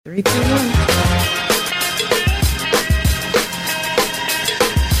3, 2, 1.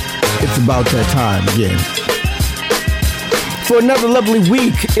 It's about that time again. For another lovely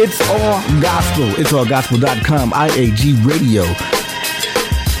week, It's All Gospel. ItsAllGospel.com, IAG Radio.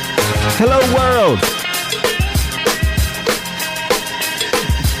 Hello, world.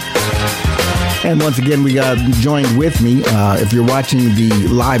 And once again, we got joined with me. If you're watching the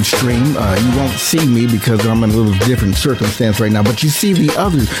live stream, you won't see me because I'm in a little different circumstance right now. But you see the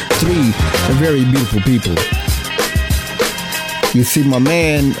other three very beautiful people. You see my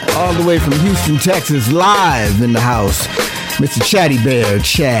man all the way from Houston, Texas, live in the house, Mr. Chatty Bear,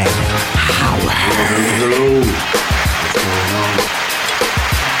 Chad Howard. Hello.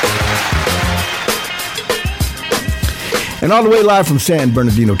 And all the way live from San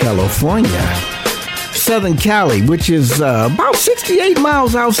Bernardino, California, Southern Cali, which is about 68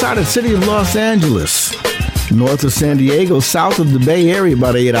 miles outside the city of Los Angeles, north of San Diego, south of the Bay Area,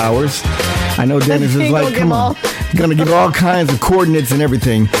 about 8 hours. I know Dennis is like, come on. Gonna give all kinds of coordinates and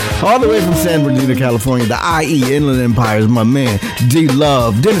everything. All the way from San Bernardino, California, the IE Inland Empire is my man, D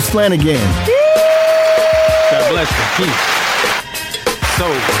Love. Dennis Flanagan. God bless you. Peace. So.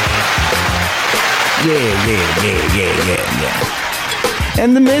 Yeah.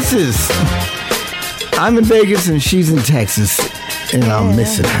 And the missus. I'm in Vegas and she's in Texas, and I'm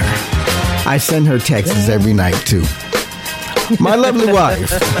missing her. I send her texts every night, too. My lovely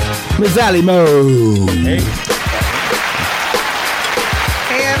wife, Miss Allie Mo.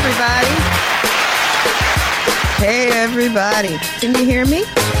 Hey, everybody. Can you hear me?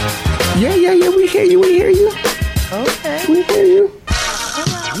 Yeah, we hear you. Okay. We hear you.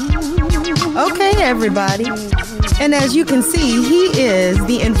 Okay, everybody. And as you can see, he is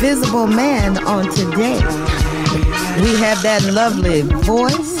the invisible man on today. We have that lovely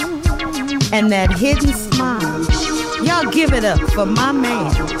voice and that hidden smile. Y'all give it up for my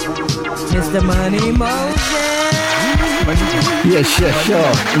man, Mr. Money Moses. Yes,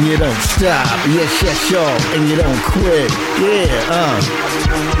 sure. And you don't stop. Yes, sure. And you don't quit. Yeah,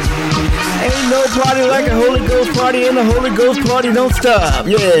 Ain't no party like a Holy Ghost party, and the Holy Ghost party don't stop.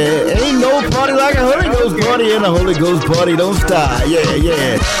 Yeah, ain't no party like a Holy Ghost party, and the Holy Ghost party don't stop.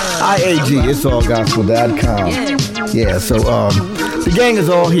 Yeah. IAG, ItsAllGospel.com. Yeah, so the gang is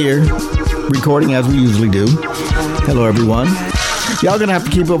all here, recording as we usually do. Hello, everyone. Y'all gonna have to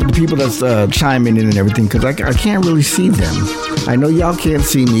keep up with the people that's chiming in and everything, because I can't really see them. I know y'all can't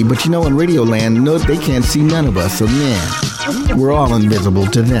see me, but you know, in Radio Land, no, they can't see none of us. So, man, we're all invisible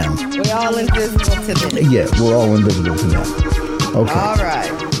to them. We're all invisible to them. Yeah, we're all invisible to them. Okay. All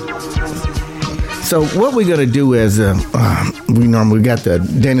right. So what we're gonna do is we normally got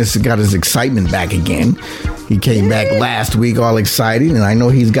Dennis got his excitement back again. He came back last week all excited, and I know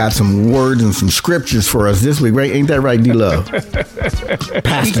he's got some words and some scriptures for us this week, right? Ain't that right, D Love?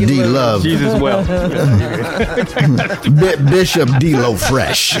 Pastor D Love. Jesus well. Bishop D Lo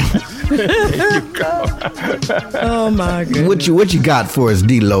Fresh. Oh my goodness. What you got for us,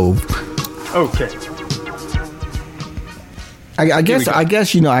 D Lo? Okay. I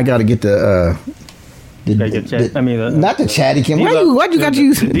guess you know I got to get the not the chatty cam. Why'd you got to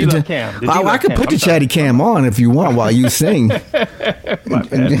use the cam? I could put the chatty cam on if you want while you sing.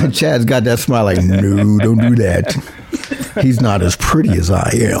 And Chad's got that smile like, no, don't do that. He's not as pretty as I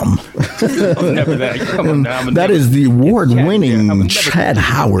am. Never that. Come on now. That is the award-winning Chad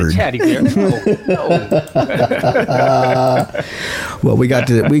Howard. Well, we got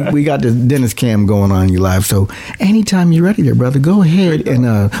the Dennis cam going on you live. So anytime you're ready there, brother, go ahead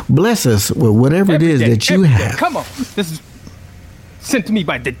and bless us with whatever it is that you have. Come on. This is sent to me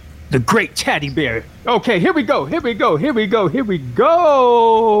by the great Chatty Bear. Okay, here we go.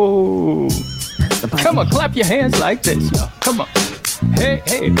 Come on, clap your hands like this, y'all. Come on. Hey,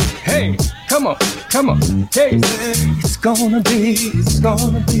 come on. Hey, it's gonna be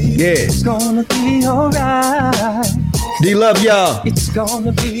alright. D-Love, y'all. It's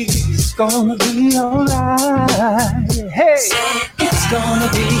gonna be alright. Hey, it's gonna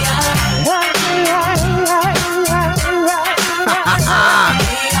be alright.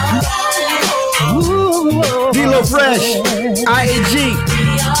 D-Lo Fresh, IAG.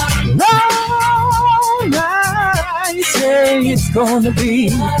 It's gonna be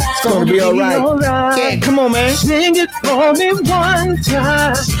all right. Yeah, come on, man. Sing it for me one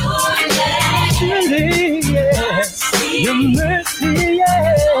time. Yes. Your mercy,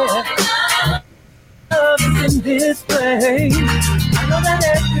 yeah. Love is in this place. I know that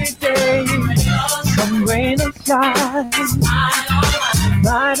every day, come rain or shine,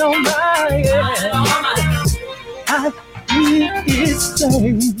 light on my head, I need it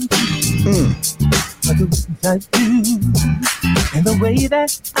safe. But the ones I do And the way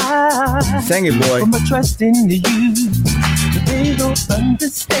that I sing it, boy. put my trust in you, they don't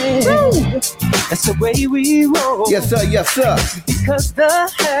understand. Woo! That's the way we roll. Yes, sir. Yes, sir. Because the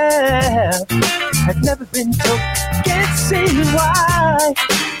have has never been told. Can't see why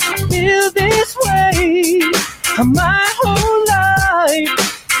I feel this way. My whole life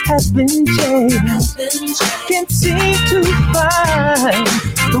has been changed. Can't seem to find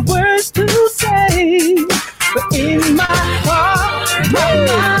the words to say, but in my heart, my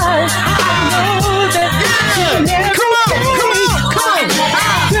mind, I know that come on,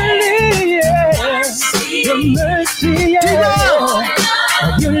 your mercy,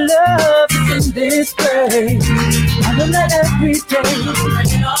 your love is in this place. I know that every day,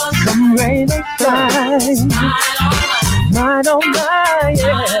 come rain or shine, mine on mine,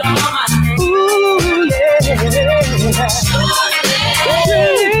 yeah. Ooh, yeah.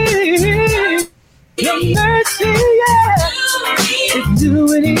 Your mercy, yeah, is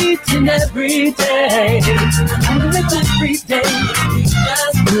doing each and every day. And every day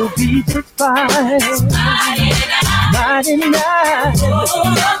will be just fine. Night and night,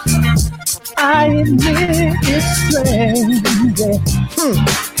 I admit it's strange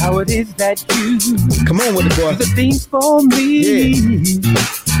how it is that you come on with the boy. Do the things for me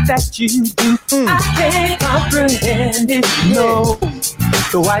that you do. I can't comprehend it, no.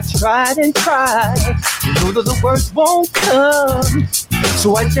 So I tried and tried, know that the words won't come.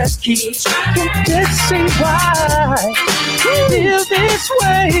 So I just keep trying to see why I feel this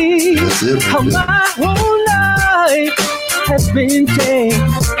way. How my whole life has been changed.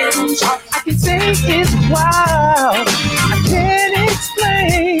 All I can say is wow. I can't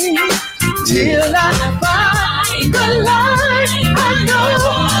explain till I find the light I know.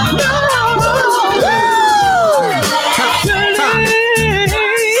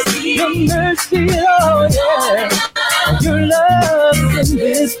 Your mercy, oh yeah, your love in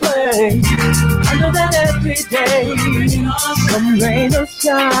this place. I know that every day, come rain or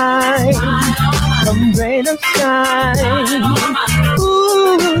shine, come rain or shine.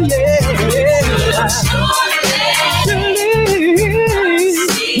 Ooh yeah,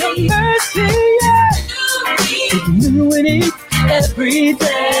 your mercy, yeah, is new and each every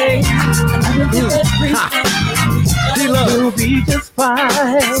day. I know that every day will be just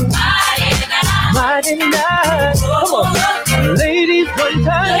fine. Night and night. Come on. Ladies, one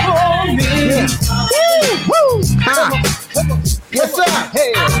time for me. Woo! Come on. What's up?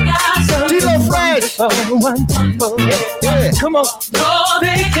 Hey. D-Lo Fresh. Yeah. Come on. No,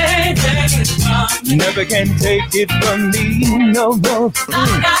 they can't take it from me. Never can take it from me. No, no. I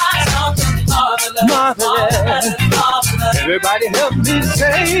got something marvelous. Everybody help me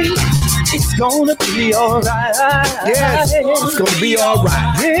say it's gonna be alright. Yes, it's gonna be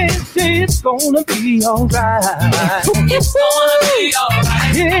alright. Yes, it's gonna be alright. It's gonna be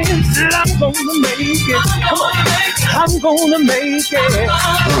alright. Yes, I'm gonna make it. I'm gonna make it.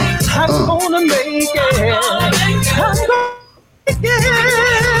 I'm gonna make it. I'm gonna make it.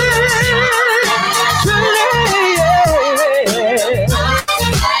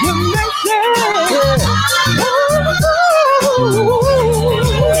 You make it.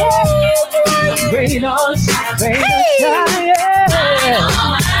 Rain on, rain on, yeah.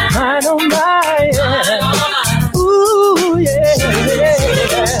 Mine on mine, yeah. Ooh, yeah.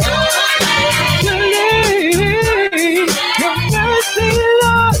 Your mercy,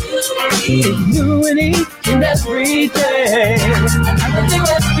 Lord, is new and each and every day. I think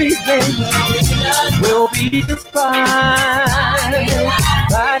everything will be just fine.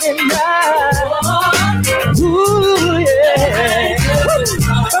 Night and night. Ooh, yeah.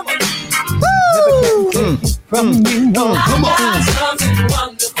 Come on. From you, no, come on.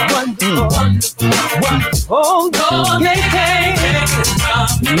 Wonderful. Oh, no, they can't.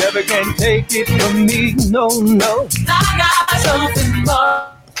 Never can take it from me, no, no. I got something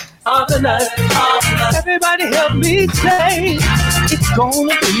more. Everybody help me say it's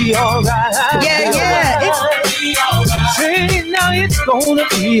gonna be alright. Yeah. Say it now, it's gonna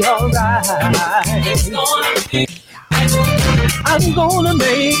be alright. I'm gonna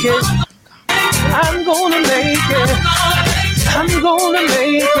make it. I'm gonna make it. I'm gonna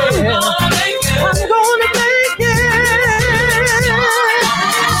make it. I'm gonna make it.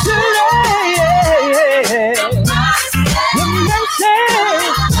 Yeah. Your mercy.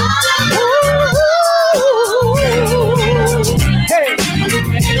 Hey,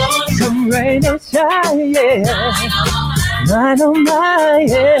 come rain or shine, yeah. Mine on mine,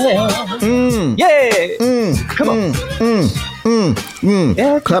 yeah. Come on.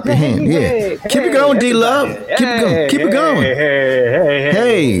 Clap your hand, yeah. Keep it going, D-Love. Keep it going.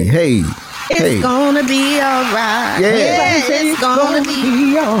 Hey. It's gonna be alright. Yeah. It's gonna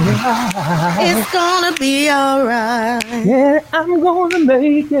be alright. It's gonna be alright. Yeah, I'm gonna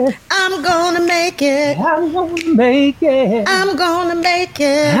make it. I'm gonna make it. I'm gonna make it. I'm gonna make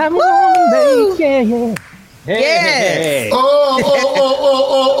it. I'm gonna make it. Yes.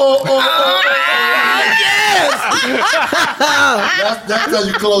 That's how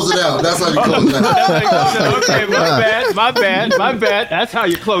you close it out. That's how you close it out. Okay, my bad. That's how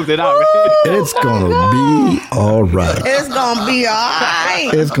you close it out. It's gonna be all right. It's gonna be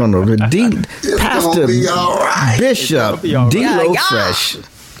alright. It's gonna be Pastor be all right. Bishop be all right. D-Lo Yeah. Fresh.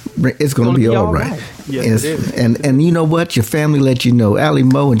 It's gonna be all right. Yes, it is. And you know what? Your family let you know. Allie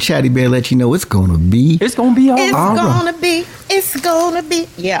Moe and Chatty Bear let you know it's gonna be. It's gonna be all right. It's All right. gonna be. It's gonna be.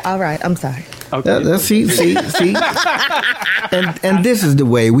 Yeah, all right. I'm sorry. Okay. See. And this is the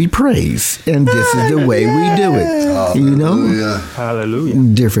way we praise. And this is the way we do it. You know? Hallelujah.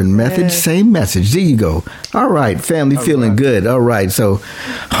 Different methods, same message. There you go. All right, family, feeling good. All right, so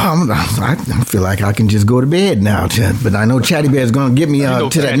I feel like I can just go to bed now. But I know Chatty Bear is going to get me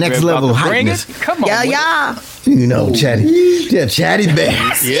to that next level of hypeness. Come on. Yeah. You know, Chatty Bear. Yes,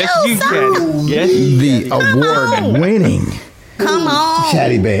 you can. Yes, The award-winning Come on.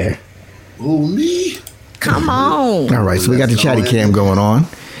 Chatty Bear. Who, me? Come on. All right, so we got the Chatty Cam going on.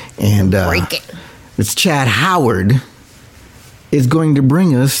 And Break it. it's Chad Howard is going to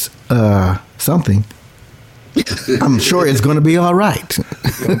bring us something. I'm sure it's going to be all right.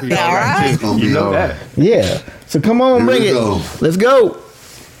 All right. It's gonna You be know all that. right. Yeah. So come on, Here bring we it. go. Let's go.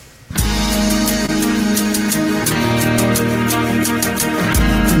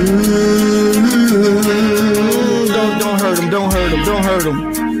 Don't hurt him. Don't hurt him. Don't hurt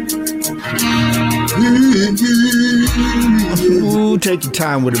him. Ooh, take your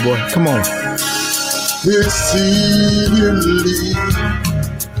time with it, boy. Come on. Exceedingly,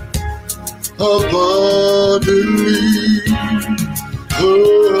 abundantly,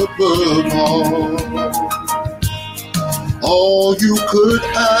 above all you could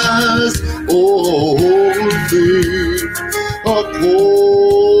ask or think,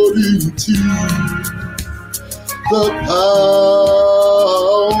 according to the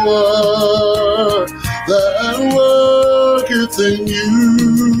power that worketh in you.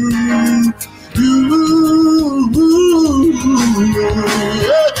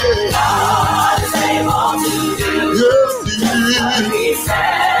 God is able to do Yes, he what is. he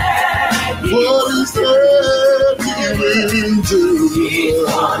said he What he said he will do. He's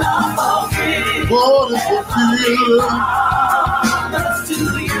gonna fulfill What is fulfilled? promise to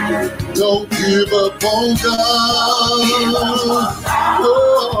you. Don't give up on God. Oh,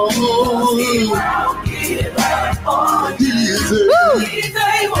 He won't give up on he you. is able. He's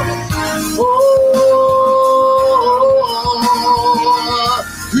able. Oh,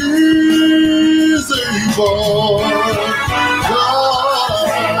 he's able.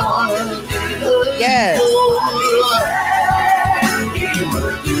 God Yes.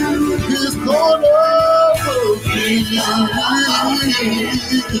 He's gonna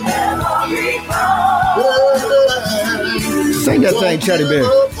Sing that thing, Chatty Bear.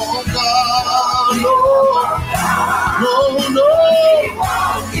 No.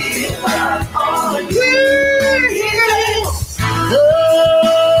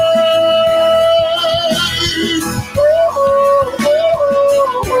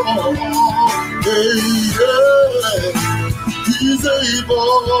 He's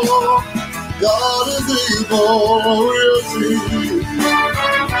able. God is able. Yes, he is.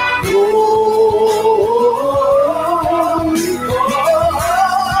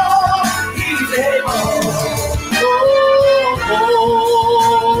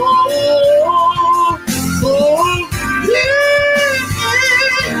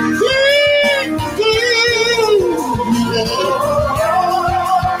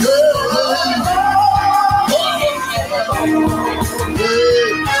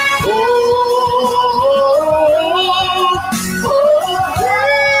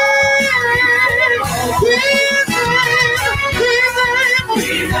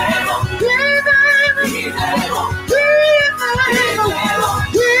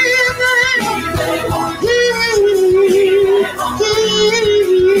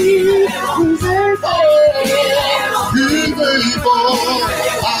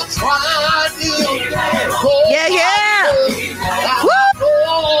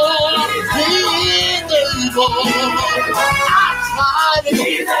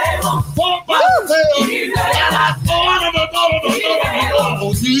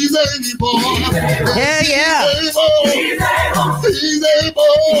 He's able. Yeah. He's able.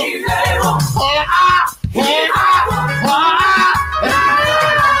 Yeah. He's able.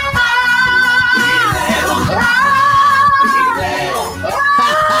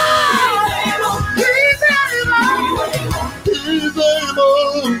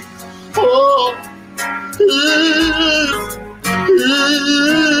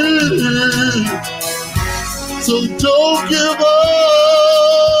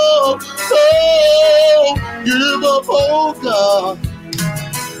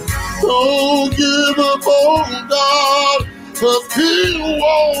 Don't give up on God, 'cause He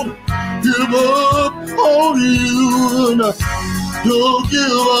won't give up on you. Don't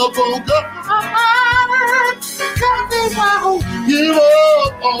give up on God, 'cause He won't give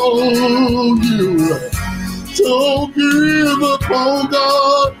up on you. Don't give up on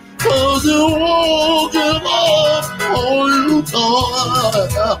God, 'cause He won't give up on you,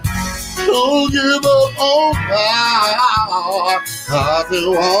 God. Don't give up on God, 'cause He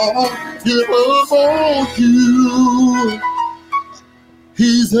won't give up on you.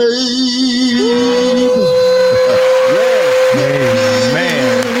 He's able.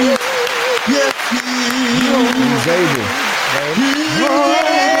 Amen. Yes, He's able.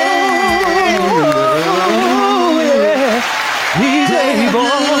 He's able.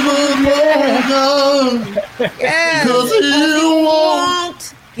 Yes. 'Cause He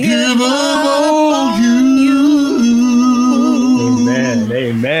won't give up on you. Amen.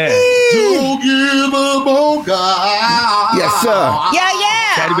 Amen. Don't give up on God. Yes, sir. Yeah.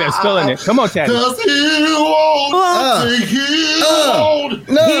 Teddy Bear's feeling it. Come on, Teddy. 'Cause He won't. He won't.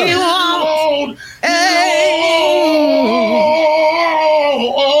 No. He won't.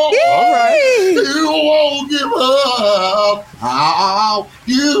 All right. He won't give up on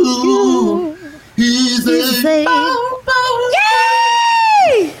you. He's able.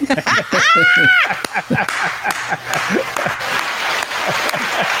 Yay!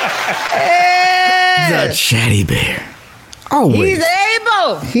 The Chatty Bear. Always. He's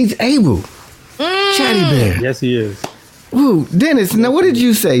able. He's able. Chatty Bear. Yes, he is. Ooh, Dennis, now what did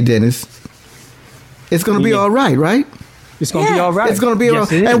you say, Dennis? It's going to be all right, right? It's going to be all right. It's going to be all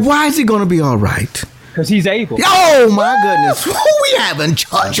right. And why is it going to be all right? Because he's able. Oh, my goodness. Who we having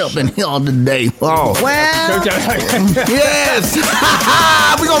church up in here today? Oh. Well, Yes.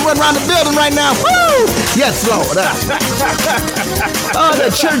 We're going to run around the building right now. Woo! Yes, Lord. The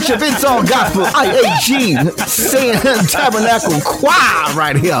Church of ItsAllGospel, IAG, Saying Tabernacle Choir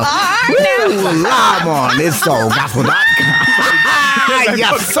right here. Woo! Live on ItsAllGospel.com.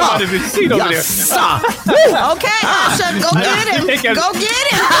 Yes, sir. Yes, sir. okay, Usher, go get him. Go get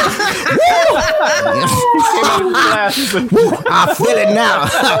him. Woo, I feel it now.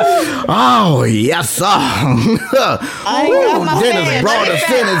 Oh, yes, sir. Dennis brought us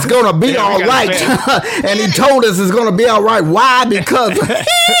in. It's going to be all right. And he told us it's going to be all right. Why? Because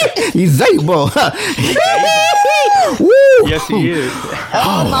he's able. Woo. Yes, he is.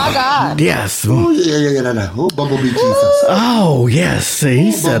 Oh, my God. Yes. Oh, yeah. Oh, Bumblebee Jesus. Oh, yes.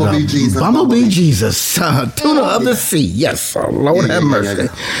 He said, Bumblebee Jesus. Bumblebee Jesus. Tuna of the sea. Yes, Lord have mercy.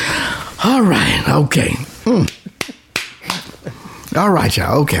 All right. Okay. All right,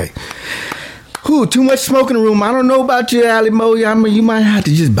 y'all. Okay. Ooh, too much smoke in the room. I don't know about you, Allie Mo. I mean, you might have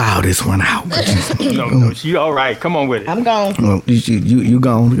to just bow this one out. No, she all right. Come on with it. I'm gone. Well, you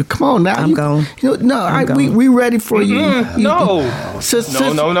gone. Come on now. I'm gone. We ready for you. No. No.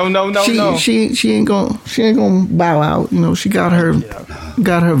 She ain't gonna bow out. You know, she got her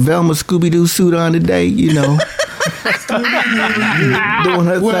Velma Scooby-Doo suit on today, you know. Doing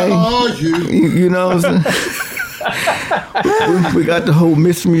her Where thing. are you? You know what I'm saying? We got the whole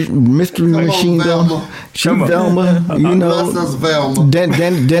mystery machine going. She Velma, you know. Bless us, Velma. Dennis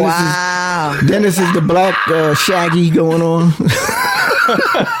is the black Shaggy going on.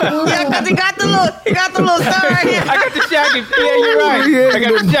 Yeah, because he got the little star here. I got the Shaggy. Yeah, you're right. Yeah, I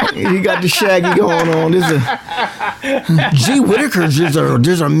got the Shaggy. he got the Shaggy going on. Gee Whittaker's,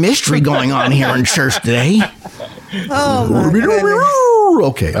 there's a mystery going on here in church today. Oh, my goodness.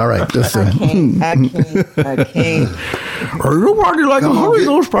 Okay, all right. That's I can't. Are you party like a Holy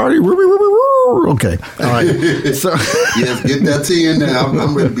Ghost party? Okay, all right. So Yes, get that tea in there.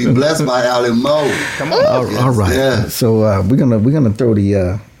 I'm ready to be blessed by Allie Mo. Come on. all right. Yeah. So we're gonna throw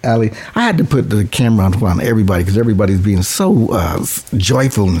the Allie. I had to put the camera on everybody because everybody's being so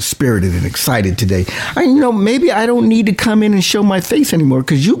joyful and spirited and excited today. Maybe I don't need to come in and show my face anymore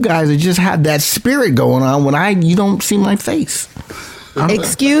because you guys have just had that spirit going on when you don't see my face.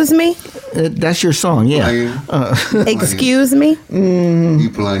 Excuse me? That's your song, yeah. Excuse me? You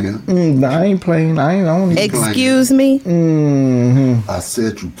playing? I ain't playing. I don't. Excuse me? I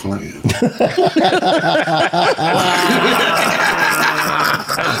said you playing.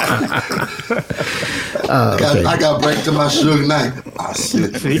 I got to break to my sugar night. I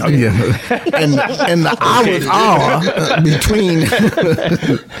said you playing. Yeah. And the hour between.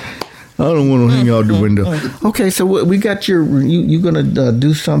 I don't want to hang out the window. Okay, so we got you're gonna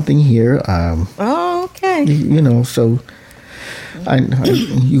do something here. Okay. So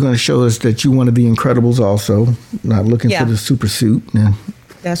you're gonna show us that you want to be Incredibles also. Not looking for the super suit.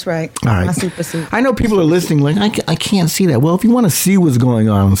 That's right. All right. My super suit. I know people are listening like, I can't see that. Well, if you want to see what's going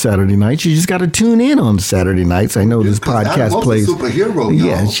on Saturday nights, you just got to tune in on Saturday nights. I know this podcast plays. Superhero,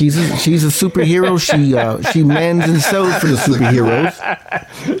 yeah, y'all. she's a superhero. She mends and sews for the superheroes.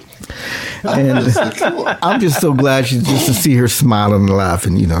 And I'm just so glad just to see her smiling and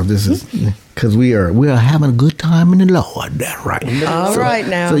laughing. You know, this is because we are having a good time in the Lord. That's right. All right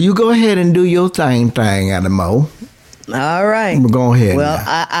now. So you go ahead and do your thing, Adamo. All right. Go ahead. Well,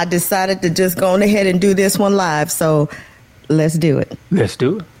 I decided to just go on ahead and do this one live. So let's do it. Let's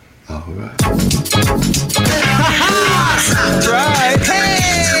do it. All right. Right.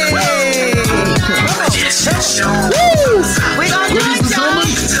 Hey! Woo! We gonna do it, y'all.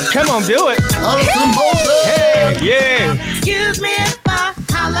 Come on, do it. Hey, yeah. Excuse me if I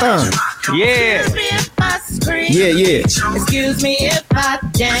holler. Yeah. Excuse me if I scream. Yeah. Excuse me if I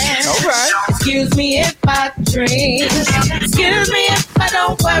dance. All right. Excuse me if I dream. Excuse me if I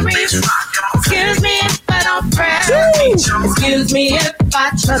don't worry. Excuse me if I don't fret. Excuse me if I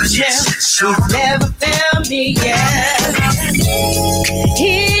trust him. He's never failed me yet.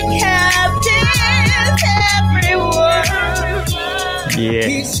 He captures every word. Yeah.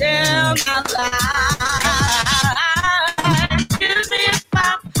 He shall not lie. Excuse me if I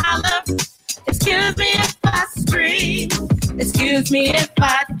holler. Excuse me if I scream. Excuse me if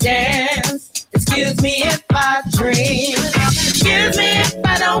I dance. Excuse me if I dream. Excuse me if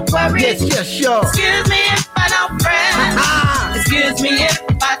I don't worry. Yes, sure. Excuse me if I don't fret. Excuse me if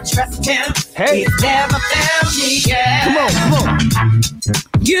I trust him. Hey. He's never failed me yet. Come on.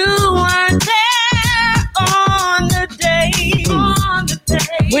 You weren't there on the day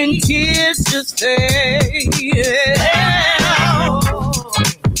when tears just fell.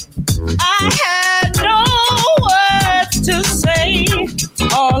 I had no words to say.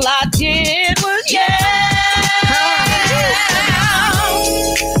 All I did was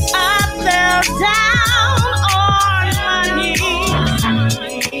I fell down on my knees.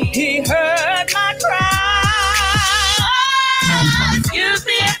 He heard my cry. Excuse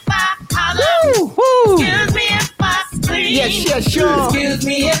me if I holler. Excuse me if I scream. Yes, sure. Excuse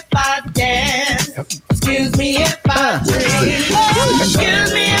me if I dance. Excuse me if I dream.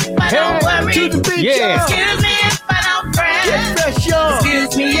 Excuse me if I don't worry. Yeah. Excuse me if I don't fret. Yes, sure.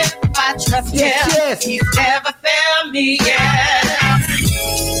 Excuse me if I trust him. Yes. He's never failed me yet.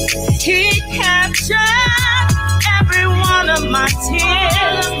 He captured every one of my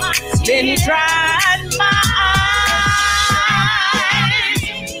tears. Then he dried my eyes.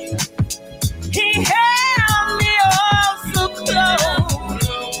 He held me oh so close.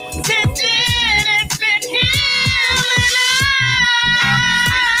 Since then it's been him and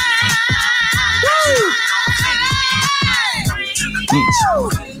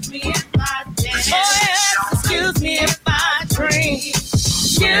Excuse me if I dream.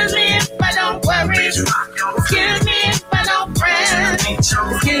 Excuse me if I don't worry. Excuse me if I don't fret.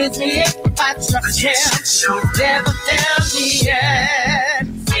 Excuse me if I trust him. He's never failed me yet.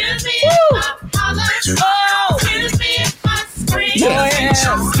 Excuse me if I holler. Oh, excuse me if I scream.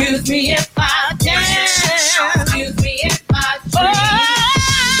 Excuse me if I dance. Excuse me if I dream.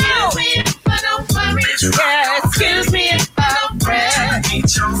 Excuse me if I don't worry. Yeah, excuse me if I don't fret.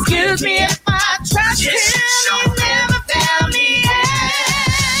 Excuse me if I trust him. He's never failed me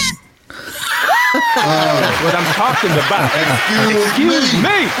yet. What I'm talking about. Excuse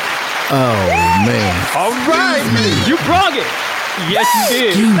me. Oh, man. All right. You brought it. Yes, you did.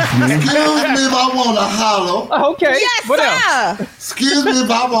 Excuse me if I want to holler. Okay. Yes, What sir. else? Excuse me if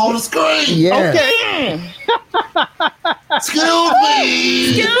I want to scream. Yeah. Okay. Excuse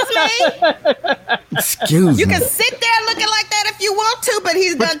me. Excuse You me. can sit there looking like that if you want to, but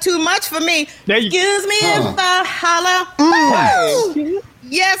he's done too much for me. There you- Excuse me if I holler. Woo!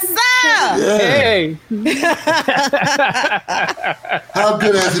 Yes, sir. Hey. How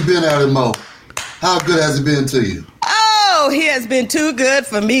good has it been, Adam Mo? How good has it been to you? Oh, he has been too good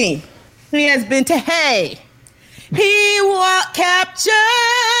for me. He has been He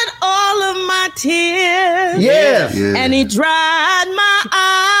captured all of my tears. Yes. Yeah. And he dried my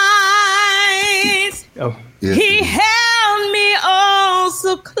eyes. Oh. Yes. He held me oh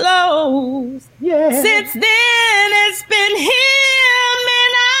so close. Yeah. Since then, it's been him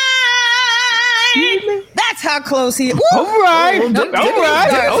and I. That's how close he is. Woo! All right. All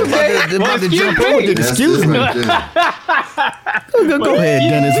right. Okay. About to excuse jump over me. the That's excuse it me. right there. Go ahead,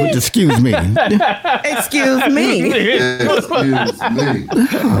 Dennis, with the excuse me. Excuse me. Excuse me.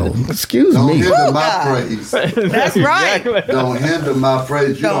 Oh, excuse Don't me. hinder my God. praise. That's right. Exactly. Don't hinder my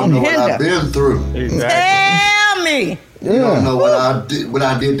praise. You don't Don't know what hinder. I've been through. Exactly. Tell me Really? You don't know what I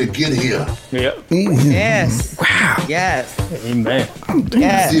did to get here. Yeah. Yes. Wow. Yes. Amen.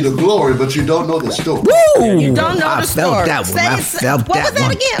 Yes. You see the glory, but you don't know the story. Woo! You don't know I the felt story. that one. I felt what that was that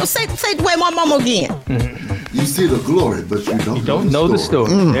one. again? Say the way my mama again. You see the glory, but you don't know the story.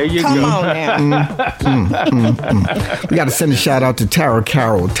 There you Come go. on now. We got to send a shout out to Tara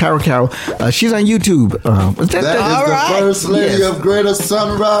Carroll. Tara Carroll, she's on YouTube. Was that That is All the right. First Lady Yes. of Greater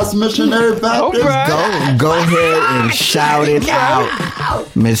Sunrise Missionary Baptist. All right. Go ahead and shout it out,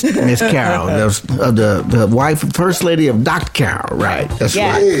 Miss Carroll, the wife, First Lady of Dr. Carroll, right? That's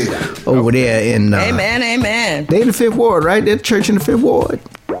Yeah. right. Yeah. Over there in Amen. Amen. they in the Fifth Ward, right? That church in the Fifth Ward.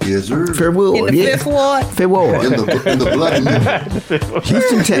 Yes, sir. Fifth Ward, In the yeah. Fifth Ward. Fifth Ward, In the bloody nickel.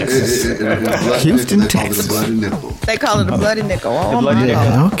 Houston, Texas. Houston, They call it Texas. the bloody nickel. They call it a bloody nickel. Oh, bloody my nickel.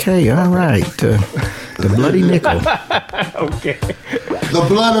 Lord. Yeah, okay, all right. The bloody nickel. Okay. The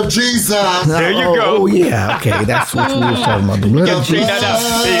blood of Jesus. There you go. Oh yeah, okay, that's what we were talking about. The blood of Check Jesus. that out.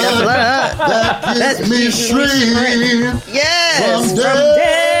 There you go. That gives me strength Yes. from From day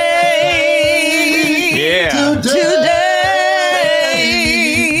day Yeah. to to day.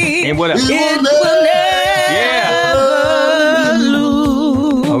 day. And what else? It It will will never never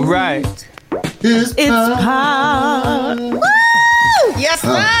lose All right. His its power. power. Woo! Yes, sir.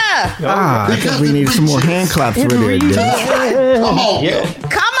 I think we need some more hand claps for there, Dennis. Come on. Yeah.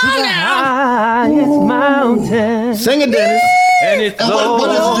 Come on now. Highest mountain. Sing it, Dennis. And it's And what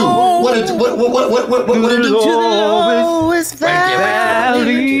does it do? What did it do? Lowest valley.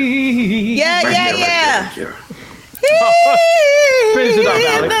 Valley. Yeah. Finish it up, The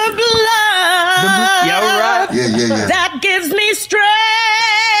Alex. blood Yeah, all right. Yeah. that gives me strength.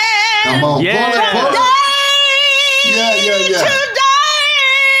 Come on. Yeah. Pull it. Yeah.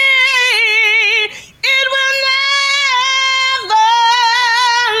 It will never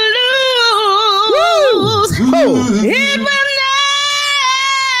lose. It will never lose.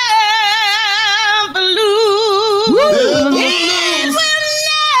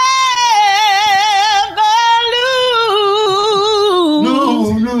 It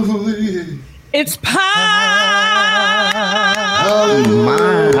will never lose. It's power.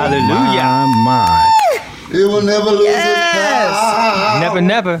 Hallelujah. My. It will never lose Yes. its power.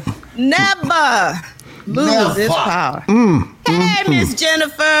 Never. Never lose its Never. power. Hey, Miss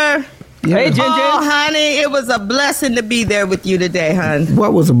Jennifer. Hey, Jen. Oh, honey, it was a blessing to be there with you today, hon.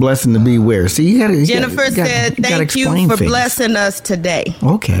 What was a blessing to be where? See, you gotta. Jennifer said, "Thank you for blessing us today."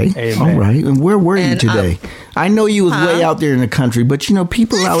 Okay, Amen. all right. And where were you And, today? I know you was way out there in the country, but you know,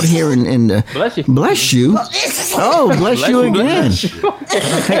 people out here in the Bless you. bless you. Oh, bless you again.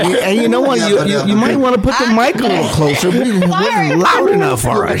 And you know what? You might want to put the mic a little closer. It wasn't loud enough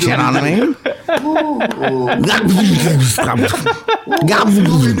for us. You know what I mean?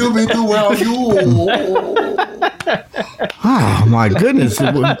 Oh my goodness!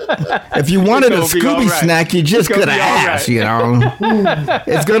 If you wanted a It's gonna be all Scooby right. snack, you just It's gonna could have be all asked. right. You know,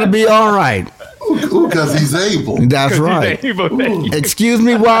 it's gonna be all right. Because he's able. That's right. Excuse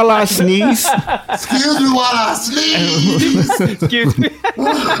me while I sneeze. Excuse me while I sneeze. Excuse me.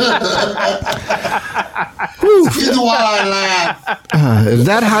 Excuse me while I laugh. Is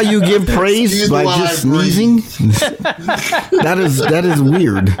that how you give praise, Excuse me by while just I breathe. sneezing? that is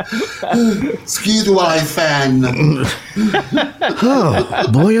weird. Excuse me while I fan. Oh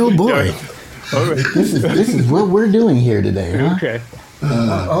boy, oh boy. All right. This is what we're doing here today, huh? Okay.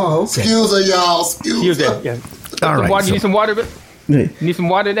 Oh, okay. Excuse me, y'all. Excuse Excuse me. that. Yeah. All right. Water, you need some water? Need some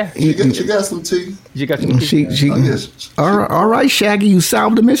water there? You got some tea? You got some? She. Oh, yes. All right, Shaggy, you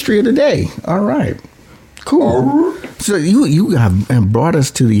solved the mystery of the day. All right, cool. So you have brought us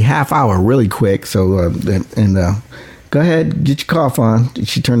to the half hour really quick. So go ahead, get your cough on.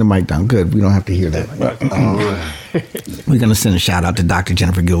 She turned the mic down. Good. We don't have to hear that. All right. We're going to send a shout out to Dr.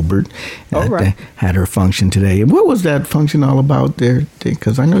 Jennifer Gilbert. All right. Had her function today. What was that function all about there?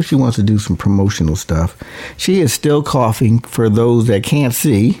 Because I know she wants to do some promotional stuff. She is still coughing for those that can't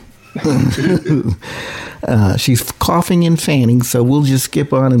see. She's coughing and fanning, so we'll just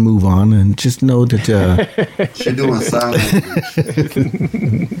skip on and move on and just know that She's doing sign language.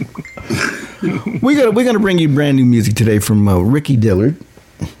 we're gonna bring you brand new music today from Ricky Dillard.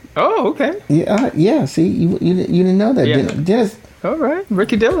 Oh, okay. Yeah. See, you didn't know that, Yeah. Dennis? All right.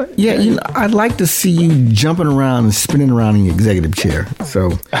 Ricky Dillard. Yeah, I'd like to see you jumping around and spinning around in the executive chair. So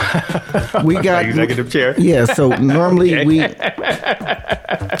we got executive chair. Yeah. So normally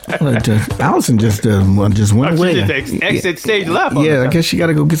Allison just went away. She just exit stage left. Yeah, I guess she got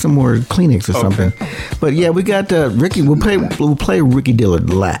to go get some more Kleenex or something. But yeah, we got Ricky. We'll play Ricky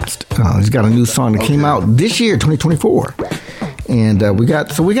Dillard last. He's got a new song that came out this year, 2024, and we got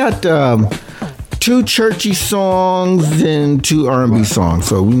 2 churchy songs and 2 R&B songs.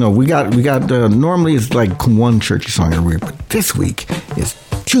 So we got normally it's like 1 churchy song every week, but this week is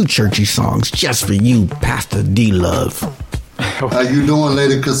 2 churchy songs just for you, Pastor D Love. How you doing,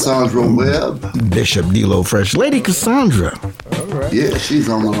 Lady Cassandra Webb? Bishop D-Lo Fresh. Lady Cassandra. All right. Yeah, she's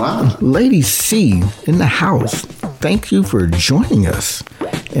on the line. Lady C in the house. Thank you for joining us.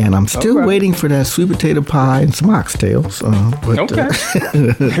 And I'm still waiting for that sweet potato pie and some oxtails.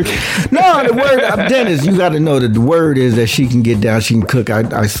 No, the word, Dennis, you got to know that the word is that she can get down, she can cook.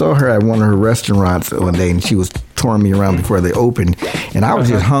 I saw her at one of her restaurants one day, and she was touring me around before they opened, and I was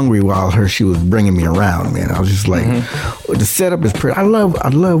just hungry while she was bringing me around, man. I was just like, the setup is pretty. I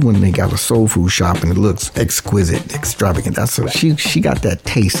love when they got a soul food shop and it looks exquisite, extravagant. That's what she got that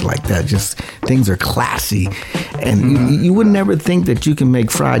taste like that. Just things are classy, and you would never think that you can make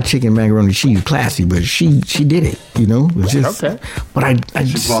fried chicken, macaroni and cheese classy, but she did it. It's just. But I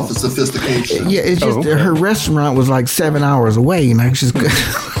she just brought the sophistication. Yeah, it's just her restaurant was like 7 hours away, and I just.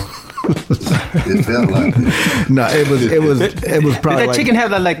 It felt like it. No, it was probably. Did that chicken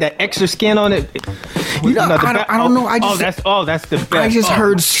have that extra skin on it? I don't know. That's the best. I just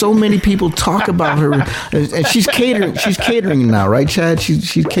heard so many people talk about her, and she's catering. She's catering now, right, Chad?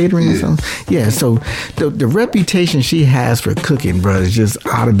 She's catering or something. Yeah. So the reputation she has for cooking, bro, is just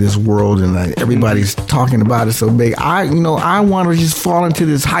out of this world, and everybody's talking about it so big. I want to just fall into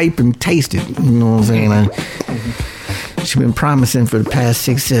this hype and taste it. You know what I'm saying? She's been promising for the past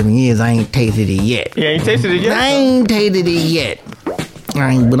 6-7 years. I ain't tasted it yet. Yeah, ain't tasted it yet. I ain't tasted it yet. But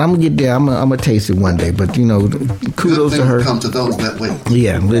I'm gonna get there. I'm gonna taste it one day. But kudos to her. Come to those that way.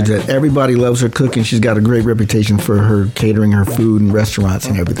 Yeah, everybody loves her cooking. She's got a great reputation for her catering her food and restaurants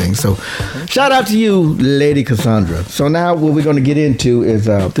and everything. So, shout out to you, Lady Cassandra. So now what we're gonna get into is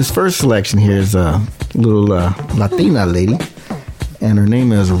this first selection here is a little Latina lady, and her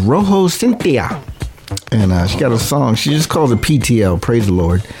name is Rojo Cynthia. And she got a song. She just calls it PTL. Praise the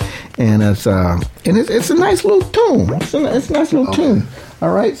Lord. And it's a nice little tune. It's a nice little tune.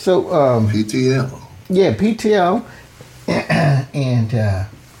 All right. So PTL. Yeah, PTL. And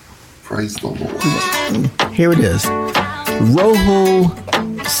praise the Lord. Here it is. Rojo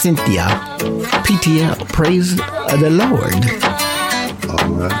Cynthia. PTL. Praise the Lord. All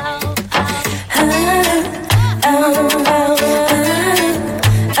right.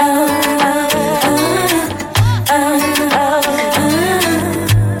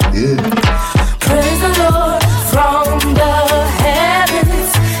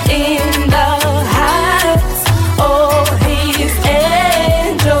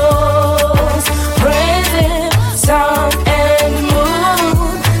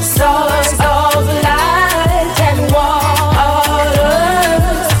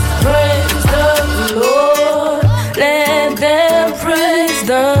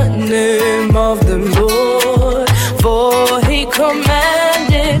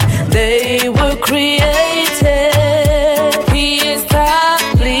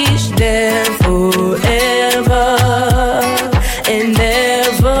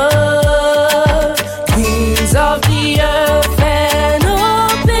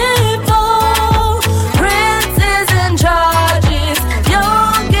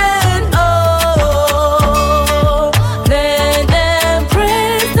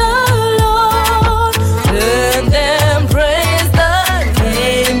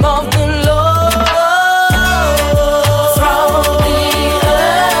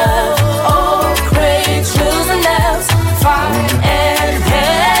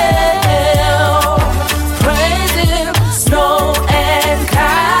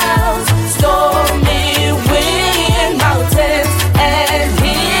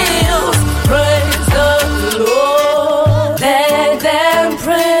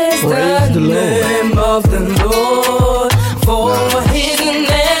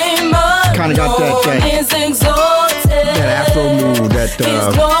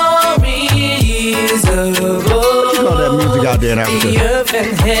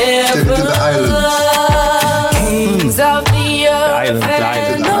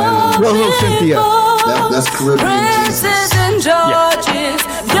 Rojo Cynthia. That's Caribbean Jesus. And Georges,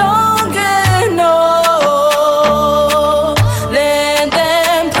 young and old. Let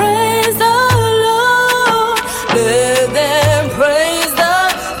them praise the Lord. Let them praise the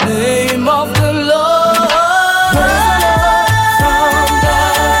name of the Lord. From the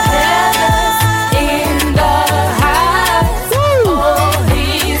heavens in the heights. Oh,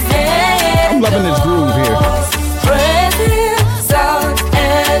 His name. I'm loving this groove here.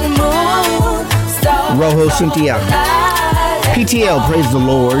 Rojo Cynthia. PTL, praise the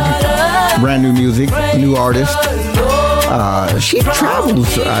Lord. Brand new music, new artist. She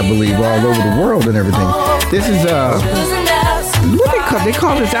travels, I believe, all over the world and everything. This is what they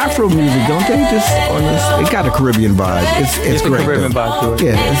call this Afro music, don't they? It got a Caribbean vibe. It's great. Caribbean vibe to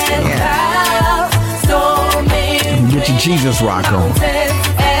it. Yeah. Get your Jesus rock on.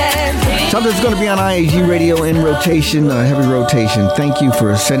 Something's going to be on IAG Radio in rotation, heavy rotation. Thank you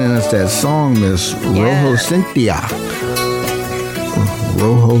for sending us that song, Miss Rojo Cynthia.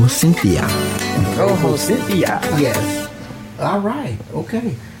 Rojo Cynthia. Yes. All right.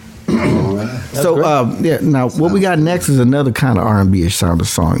 Okay. So, now what we got next is another kind of R&B-ish sound of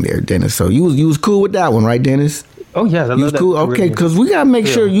song there, Dennis. So you was cool with that one, right, Dennis? Oh yes, I love that. Cool. Okay, because we gotta make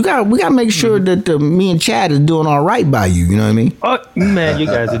sure we gotta make sure that me and Chad is doing all right by you. You know what I mean? Oh man, you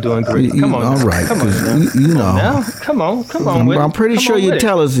guys are doing great. Come on, all right. Come on, you know. Now, come on. I'm pretty sure you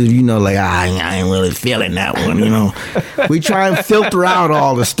tell us if you know, like I ain't really feeling that one. You know, we try and filter out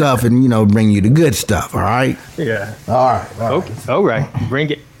all the stuff and bring you the good stuff. All right. Yeah. All right. Okay. All right. Bring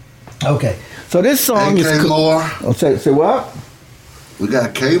it. Okay. So this song is Moore. Oh, say what? We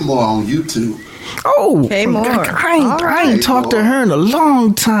got K Moore on YouTube. Oh, K Moore. I ain't talked to her in a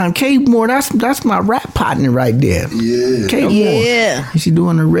long time. K Moore, that's my rap partner right there. Yeah. K Moore. Yeah. She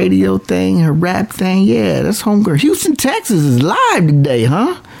doing her radio thing, her rap thing. Yeah, that's homegirl. Houston, Texas is live today,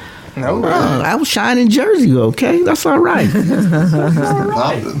 huh? No. I was shining Jersey, okay? That's all right.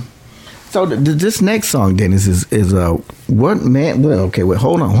 So this next song, Dennis, is what man? Well, okay, wait,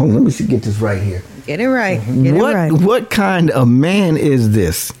 hold on. Let me get this right here. Get it right. What kind of man is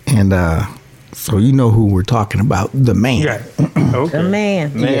this? And so you know who we're talking about, the man. Right. Okay. The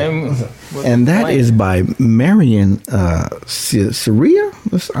man. And that is by Marion Syria.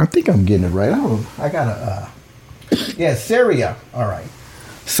 I think I'm getting it right. I got Syria. All right.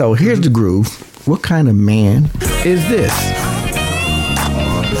 So here's the groove. What kind of man is this?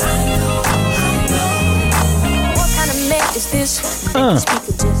 Is this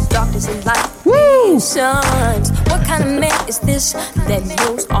speaking to darkness and light? Woo! Sons. What kind of man is this that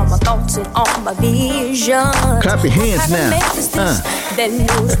knows all my thoughts and all my visions? Clap your hands what kind now. Of man is this that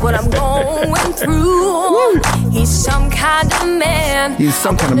knows what I'm going through? He's some kind of man. He's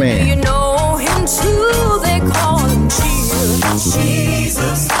some kind of man. Do you know him too? They call him Jesus.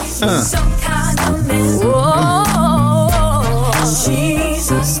 Jesus. He's some kind of man. Whoa.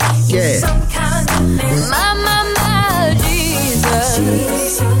 Jesus. He's some kind of man. My.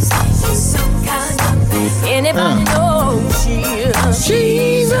 Jesus, he's some kind of man. Anybody know Jesus?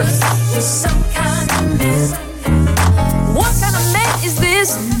 Jesus, he's some kind of man. What kind of man is this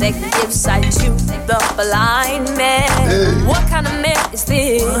that gives sight to the blind man? What kind of man is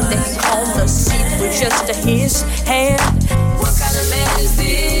this that can calm the sea with just his hand? What kind of man is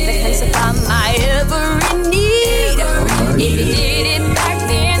this that can supply my every need? If he did it back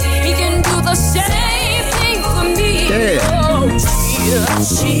then, he can do the same thing for me.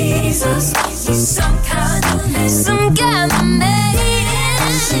 Jesus, he's some kind of man.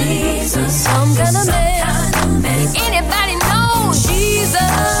 Jesus, some kind of man. Anybody know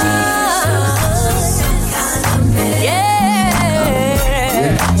Jesus? Yeah.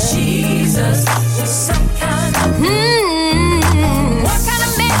 Jesus, some kind of man. What kind of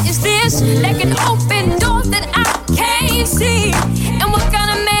man is this that can open doors that I can't see? And what kind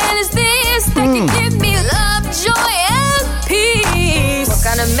of man is this that can give me love, joy, and peace? What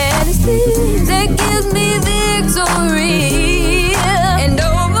kind of man is this that gives me victory? And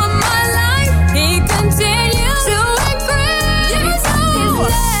over my life, he continues to increase.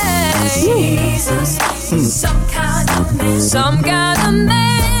 Jesus, he's some kind of man. Some kind of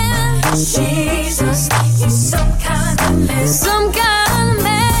man. Jesus, he's some kind of man. Some kind of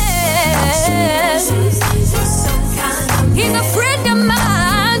man. He's a friend of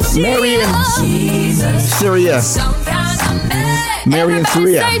mine. Marion Syria. Some kind of man. Marion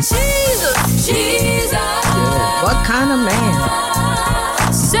Syria. Jesus. What kind of man?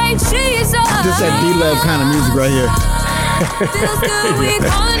 Say Jesus. This that D-Love kind of music right here.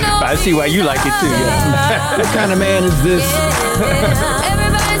 I see why you like it too. Yeah. What kind of man is this?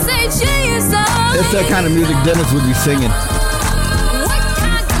 Everybody say Jesus. It's that kind of music Dennis would be singing. What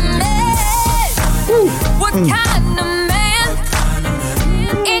kind of man? What kind of man?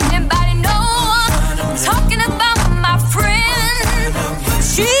 Anybody know? Talking about my friend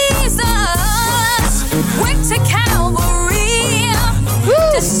Jesus. Went to Calvary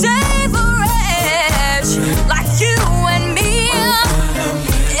to save a wretch like you and me.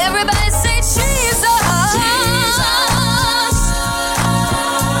 Everybody say Jesus.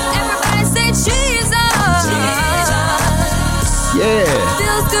 Everybody say Jesus. Yeah.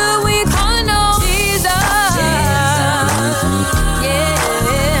 Feels good when you calling on Jesus.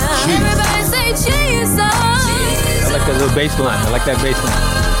 bass line. I like that bass line.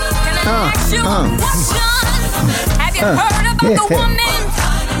 Have you heard about the woman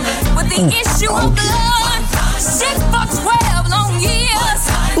with the issue of blood? Sick for 12 long years.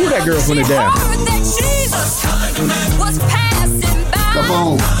 Who that girl from the down? Heard that Jesus was passing by. Come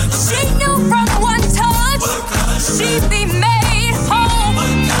on. She knew from one touch she'd be made whole.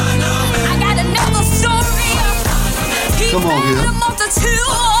 I got another story. He Come on, fed yeah. a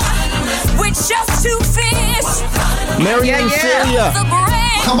multitude with just 2 fish. Mary and Celia. The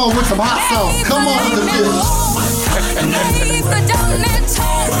bread. Come on with some hot sauce. Come on with the fish.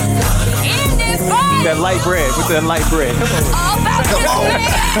 That light bread. With that light bread. Come on. Come on.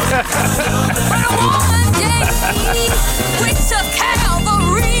 We took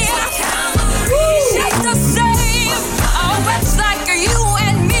Calvary. Just to save a wretch like you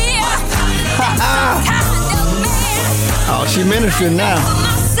and me. Kind of man. Oh, she ministering now.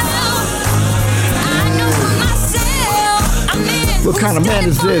 What kind of man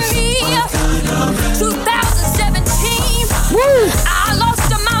is this? 2017. Woo! I lost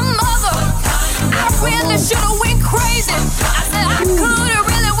to my mother. I really should have went crazy. I said I could have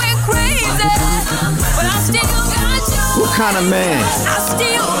really went crazy. But I still got you. What kind of man? I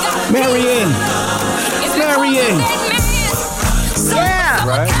still got Marianne. If Marianne. Yeah.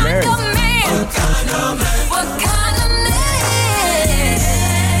 Right, What Mary. kind of man? What kind of man?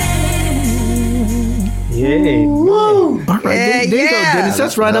 Yeah. All right, there you go, Dennis.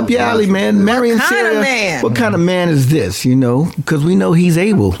 That's right up your alley, man. Mary and kind of Sarah. man? What kind of man is this? You know, because we know he's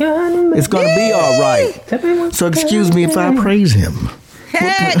able. It's going to be all right. So excuse me if I praise him.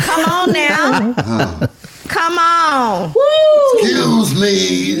 Hey, come on now. Come on. Excuse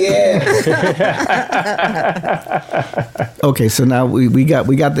me. Okay, so now we got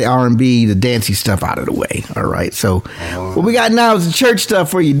the R&B, the dancey stuff out of the way. All right, so what we got now is the church stuff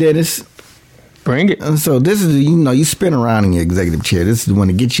for you, Dennis. Bring it. And so this is, you spin around in your executive chair. This is the one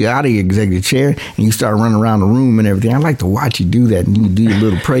to get you out of your executive chair and you start running around the room and everything. I like to watch you do that, and you do your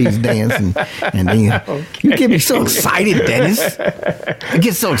little praise dance, and then you get me so excited, Dennis. I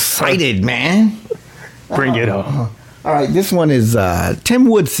get so excited, man. Bring it on. All right, this one is Tim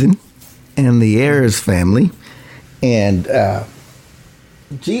Woodson and the Ayers family, and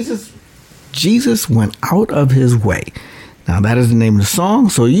Jesus went out of his way. Now that is the name of the song.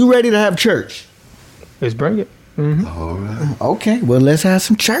 So are you ready to have church? Let's bring it. All right. Okay, well, let's have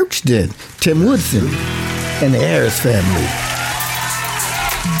some church then. Tim Woodson and the Ayers family.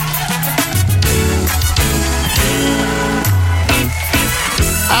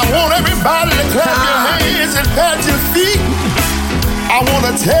 I want everybody to clap your hands and pat your feet. I want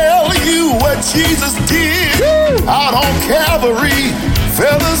to tell you what Jesus did out on Calvary.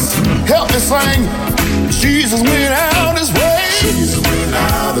 Fellas, help me sing. Jesus went out his way. Jesus went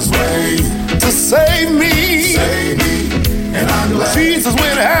out his way to save me. Save me, and I'm glad. Jesus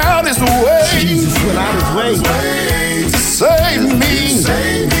went out his way. Jesus went out his way to save me.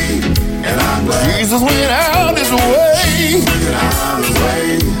 Save me, and I'm glad. Jesus went out his way.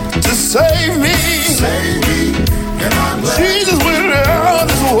 To save me. Save me, and I'm glad. Jesus went out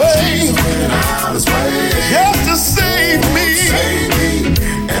his way. Just to save me. Save me,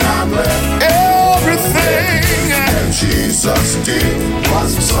 and I'm glad. Everything that Jesus did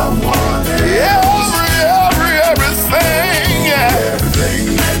was for someone else.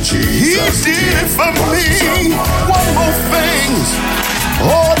 Everything that Jesus did for me. One more thing.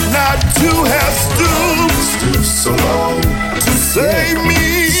 Ought not to have stooped so low to save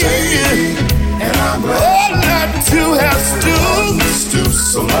me. And I'm glad. Ought not to have stooped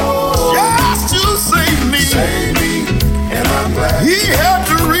so low just to save me. And I'm glad. He had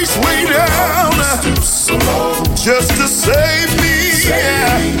to reach way down so low just to save me.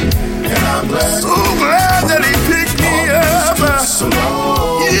 And I'm glad. So glad that he picked me up.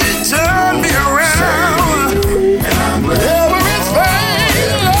 He turned me around. And I'm glad.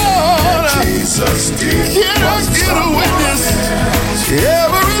 Jesus did. Can I get a witness?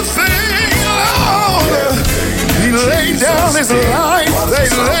 Everything, Lord. He laid down his life. They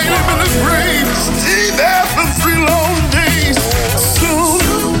laid him in the grave. He there for 3 long days.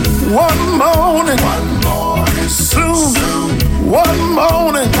 Soon, one morning. Soon, one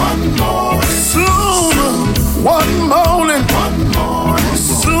morning. Soon, one morning.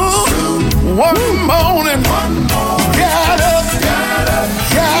 Soon, one morning. Got up.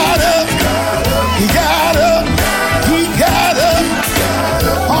 He got up.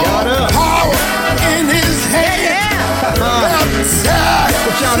 All the power in his hand.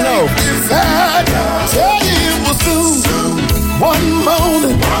 What y'all know? I tell you it was soon. One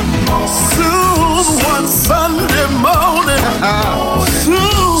morning. Soon. One Sunday morning.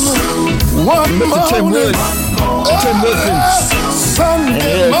 Soon. One Mr. Tim morning. Woods. Tim Woodson.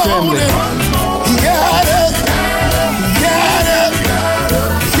 Sunday morning, got up,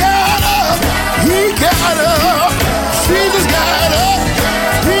 he got up, Jesus got up,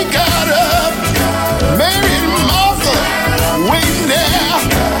 he got up, Mary and Martha waiting there,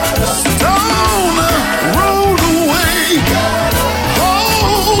 stone rolled away,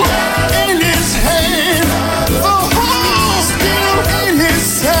 hold in his hand, the horse still in his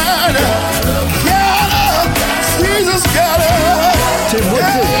side, got up, Jesus got up, Tim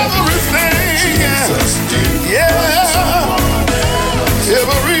Woodson. everything, yeah,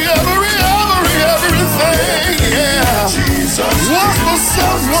 everything, yeah. Look for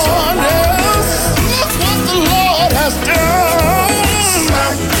someone else. Look what the Lord has done.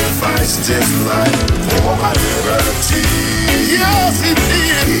 Sacrificed his life for my liberty. Yes, he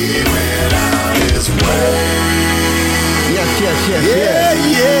did. He went out his way. Yes.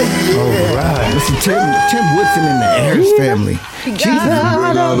 Yeah. All right. Listen, Tim Woodson and the Ayers family. Jesus.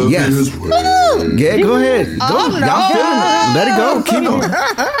 Yes. Yeah, go ahead. Go. Y'all feeling it. Let it go. Keep on.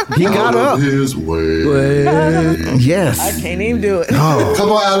 He got up. His way. Yes. I can't even do it. Oh. Come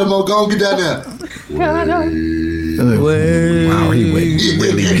on, Alamo. Go and get down there. Wow, he went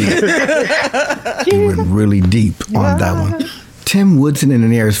really deep. He went really deep on that one. Tim Woodson and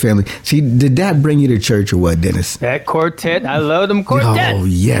the Ayers family. See, did that bring you to church or what, Dennis? That quartet, I love them quartet. Oh,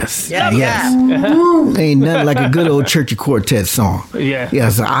 yes. Yeah. Ain't nothing like a good old churchy quartet song. Yeah.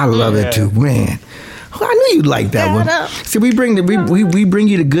 Yes, I love it too, man. Well, I knew you'd like that one. See, we bring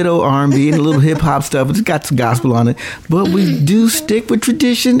you the good old R&B and a little hip hop stuff. It's got some gospel on it, but we do stick with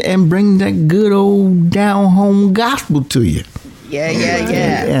tradition and bring that good old down home gospel to you.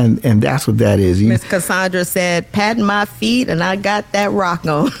 Yeah. And that's what that is. Miss Cassandra said, patting my feet, and I got that rock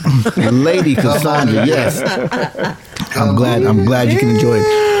on. Lady Cassandra, yes. I'm glad you can enjoy it.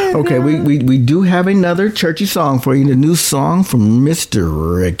 Okay, we do have another churchy song for you, the new song from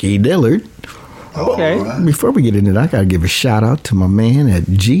Mr. Ricky Dillard. Okay. Before we get into that, I gotta give a shout out to my man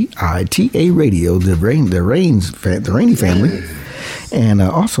at GITA Radio, the Rainey family. And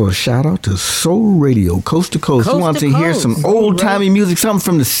also a shout out to Soul Radio, Coast to Coast. Who wants to hear some old timey music, something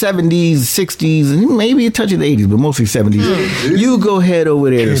from the 70s, 60s, and maybe a touch of the 80s, but mostly 70s. You go ahead over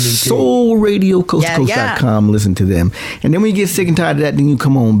there to Soul Radio, coasttocoast.com, listen to them. And then when you get sick and tired of that, then you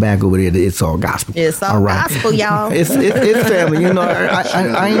come on back over there to It's All Gospel. It's all gospel, y'all. It's family. You know,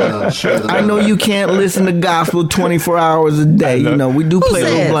 I know you can't listen to gospel 24 hours a day. You know, we do play a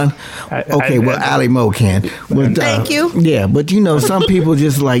little blunt. Okay, well, Ali Mo can. But, thank you. Yeah, but you know, some people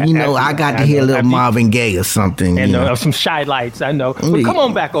just like, you know, I got to hear a little Marvin Gaye or something. And some Shy Lights, I know. But come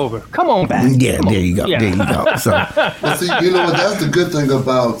on back over. Come on back. Yeah, there you go. There you go. So, well, see, you know what? That's the good thing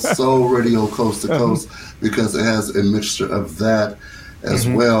about Soul Radio Coast to Coast, because it has a mixture of that as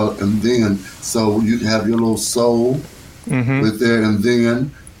well. And then, so you have your little soul with there. And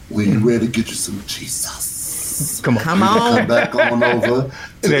then, when you're ready to get you some Jesus, come on. Come back on over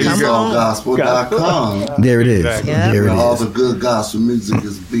to ItsAllGospel.com. there it is. Yeah. There it All is. the good gospel music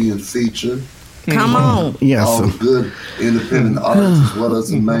is being featured. Come on. Yeah. All the good independent artists as well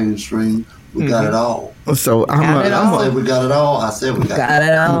as the mainstream. We got it all. So I said we got it all. I said we got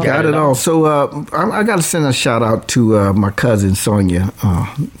it all. Got it all. So I got to send a shout out to my cousin Sonia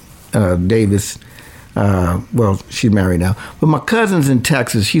Davis. Well, she's married now, but my cousin's in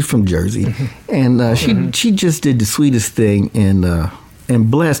Texas. She's from Jersey, and she just did the sweetest thing and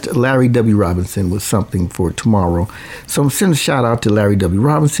blessed Larry W. Robinson with something for tomorrow. So I'm sending a shout out to Larry W.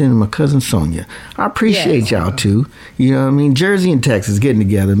 Robinson and my cousin Sonia. I appreciate y'all too. You know what I mean? Jersey and Texas getting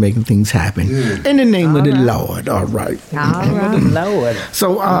together, making things happen in the name of the Lord. All right. Lord.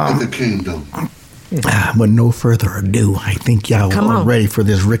 So the kingdom. But no further ado, I think y'all are ready for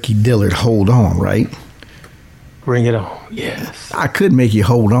this Ricky Dillard Hold On, right? Bring it on. Yes. I could make you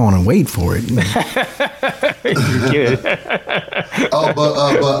hold on and wait for it.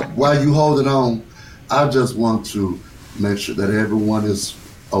 But while you hold it on, I just want to make sure that everyone is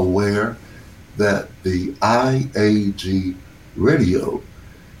aware that the IAG Radio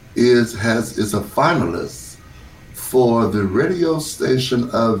is a finalist for the Radio Station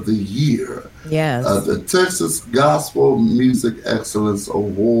of the Year. Yes. The Texas Gospel Music Excellence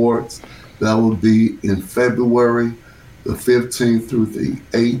Awards. That will be in February the 15th through the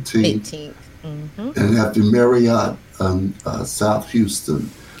 18th. And at the Marriott South Houston.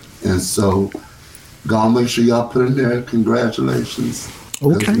 And so, go make sure y'all put in there. Congratulations.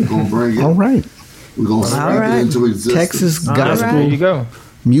 Okay. We're going to bring it. All right. We're going to speak it into existence. Texas Gospel There you go.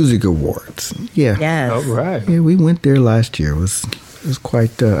 Music Awards. Yeah. Yes. All right. Yeah, we went there last year. It It was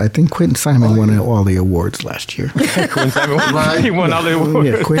quite. I think Quentin Simon won all the awards last year. Quentin Simon, he won all the awards.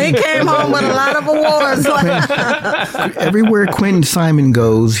 Yeah, He came home with a lot of awards. Everywhere Quentin Simon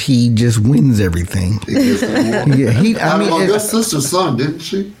goes, he just wins everything. Your sister sung, didn't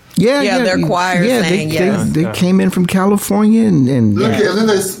she? Yeah, their choir sang. They came in from California and and then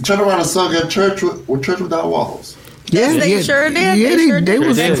they turned around and sung at Church Without Walls. Yes, they sure did. Yeah, they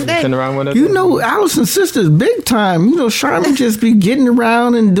was turn around with us. You know, Allison's sisters big time. You know, Charmin just be getting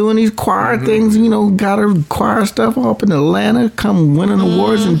around and doing these choir things. You know, got her choir stuff up in Atlanta, come winning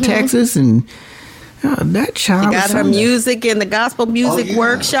awards in Texas, and that child. She got her music in the gospel music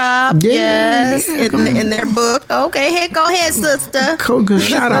workshop. Yes, in their book. Okay, hey, go ahead, sister.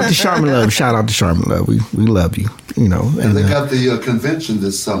 Shout out to Charmin Love. Shout out to Charmin Love. We love you. You know, and they got the convention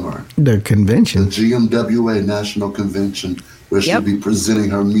this summer. The convention, the GMWA National Convention, where she'll be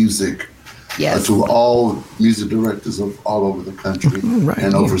presenting her music to all music directors of all over the country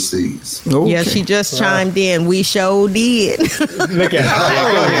and overseas. Okay. Yeah, she just chimed in. We sure did. Look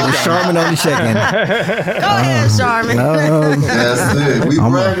at Charmin on the check-in. Go ahead, Charmin. That's it. We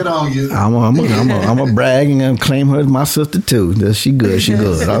bragging on you. I'm a brag and claim her as my sister too. She good. She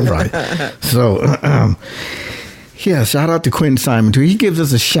good. All right. So. Yeah, shout out to Quentin Simon, too. He gives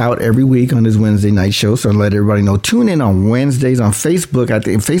us a shout every week on his Wednesday night show, so I'll let everybody know. Tune in on Wednesdays on Facebook. I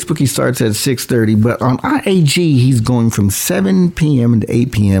think Facebook he starts at 6:30, but on IAG, he's going from 7 p.m. to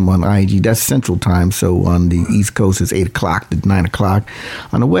 8 p.m. on IAG. That's Central Time, so on the East Coast, it's 8 o'clock to 9 o'clock.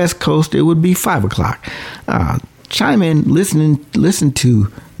 On the West Coast, it would be 5 o'clock. Chime in, listen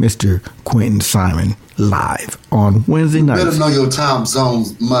to Mr. Quentin Simon live on Wednesday nights. You better know your time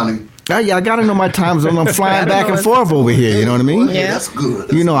zones, money. Yeah, I got to know my time zone. I'm flying back and forth over here. You know what I mean? Yeah, that's good.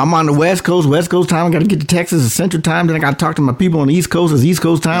 You know, I'm on the West Coast time. I got to get to Texas. It's Central Time. Then I got to talk to my people on the East Coast. It's East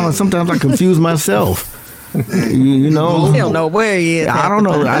Coast time. And sometimes I confuse myself. You know, he don't know where he is. I don't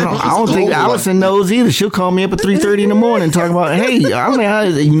know. I don't think Allison knows either. She'll call me up at 3:30 in the morning, talking about, hey,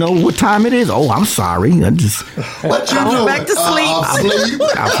 you know what time it is? Oh, I'm sorry. What you doing? Back to sleep.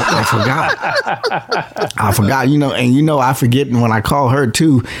 I forgot. You know, and I forget when I call her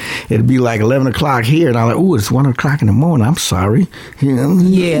too. It'd be like 11 o'clock here, and I'm like, oh, it's 1 o'clock in the morning. I'm sorry. You know,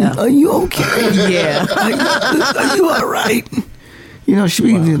 yeah. Are you okay? Yeah. Are you all right? You know, she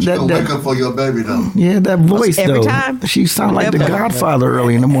wake up for your baby though. Yeah, that voice every though. Time. She sound like the Godfather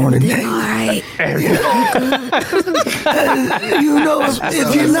early in the morning. All right. You know,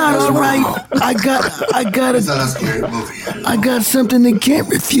 if you're not all right, I got something that can't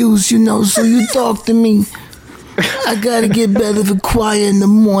refuse. You know, so you talk to me. I gotta get better for choir in the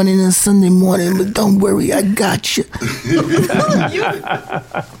morning and Sunday morning, but don't worry, I got you.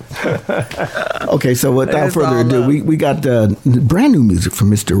 Okay, so without further ado, we got brand new music from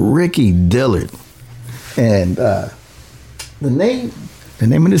Mr. Ricky Dillard, and the name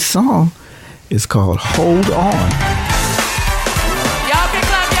of this song is called "Hold On." Y'all can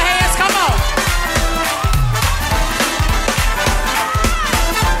clap your hands. Come on.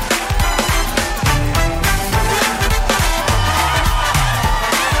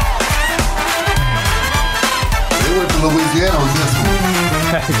 Louisiana on this one.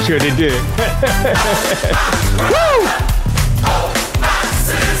 Sure they did. Woo! Oh, my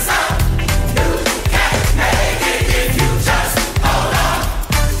sister, you can make it if you just hold on.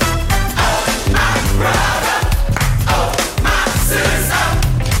 Oh, my brother, oh, my sister,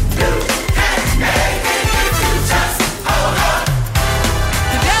 you can make it if you just hold on.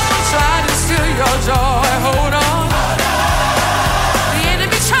 The devil tried to steal your joy, hold on. The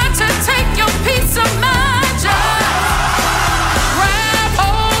enemy tried to take your peace of mind.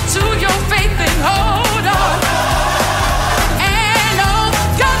 Hold on, and oh,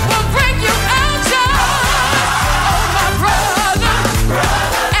 God will bring you out, oh, my brother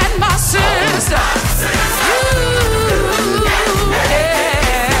and my sister. Ooh,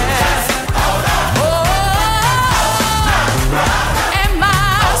 yeah. Oh, and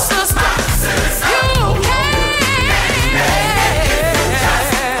my sister, you can.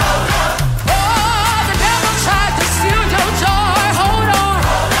 Oh, the devil tried to steal your joy. Hold on.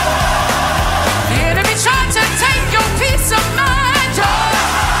 Tried to take your peace of mind,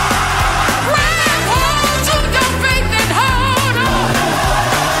 grab hold to your faith and hold on,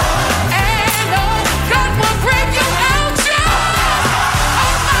 and oh, God will bring you out,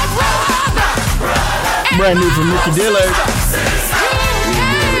 oh, my brother. Brand new from Ricky Dillard.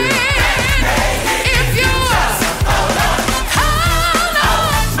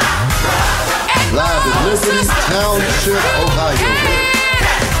 Live in Liberty Township, Ohio.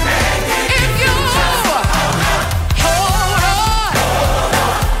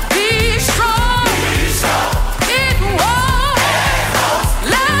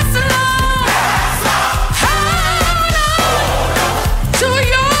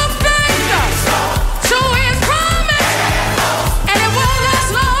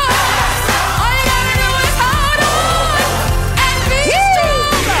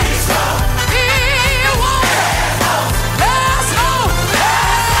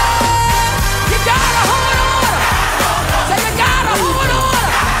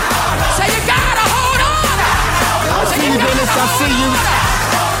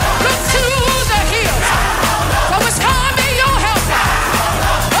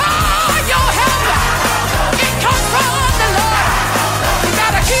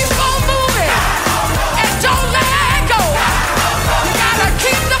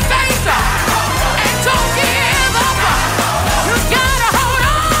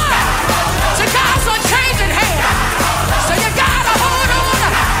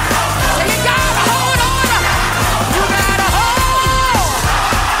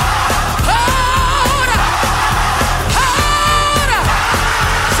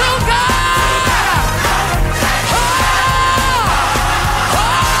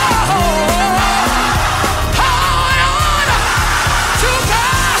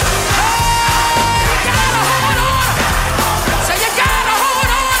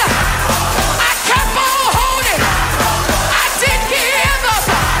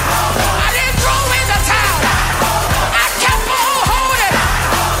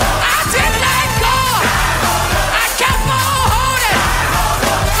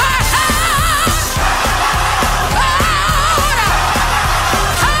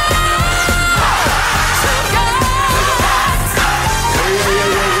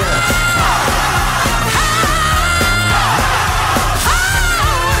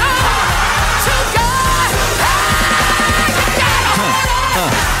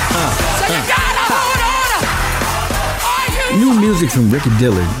 music from Ricky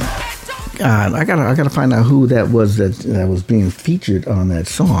Dillard. God, I gotta find out who that was that was being featured on that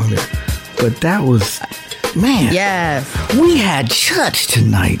song. But that was, man. Yes. We had church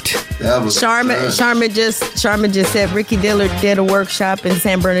tonight. That was Sharma just said Ricky Dillard did a workshop in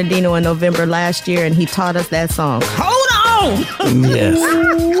San Bernardino in November last year, and he taught us that song. Hold on. Yes.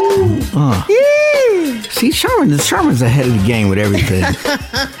 See, Sharma's ahead of the game with everything.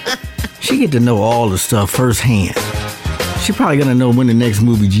 She get to know all the stuff firsthand. She probably gonna know when the next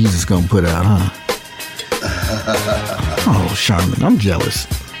movie Jesus gonna put out, huh? Oh, Sharman, I'm jealous.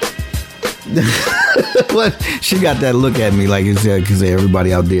 But she got that look at me like it's because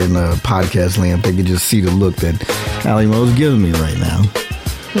everybody out there in the podcast land, they can just see the look that Allie Mo's giving me right now.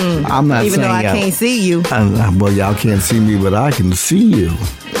 I'm not even saying though I can't see you. Well, y'all can't see me, but I can see you.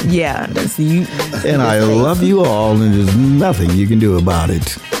 Yeah, that's you. And I love you all, and there's nothing you can do about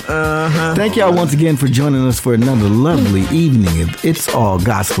it. Thank y'all once again for joining us for another lovely evening of It's All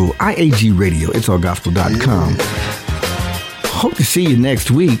Gospel, IAG Radio, ItsAllGospel.com. Hope to see you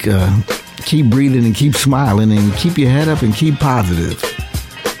next week. Keep breathing and keep smiling and keep your head up and keep positive.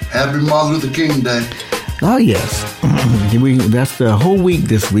 Happy Martin Luther King Day. Oh, yes. That's the whole week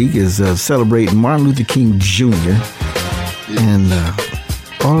this week is celebrating Martin Luther King Jr. And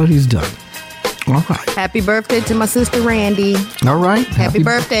all that he's done. All right. Happy birthday to my sister Randy. All right. Happy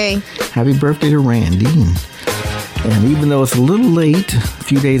birthday. Happy birthday to Randy. And even though it's a little late, a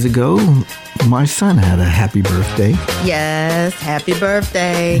few days ago, my son had a happy birthday. Yes, happy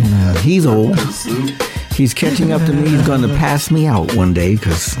birthday. He's old. He's catching up to me. He's going to pass me out one day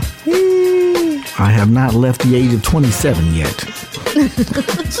because I have not left the age of 27 yet.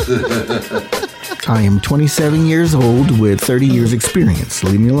 I am 27 years old with 30 years experience.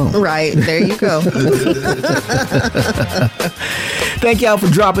 Leave me alone. Right, there you go. Thank y'all for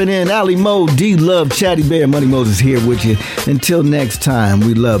dropping in. Allie Mo, D Love, Chatty Bear, Money Moses here with you. Until next time,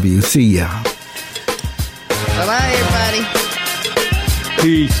 we love you. See ya. Bye-bye, everybody.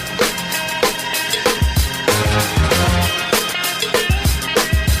 Peace.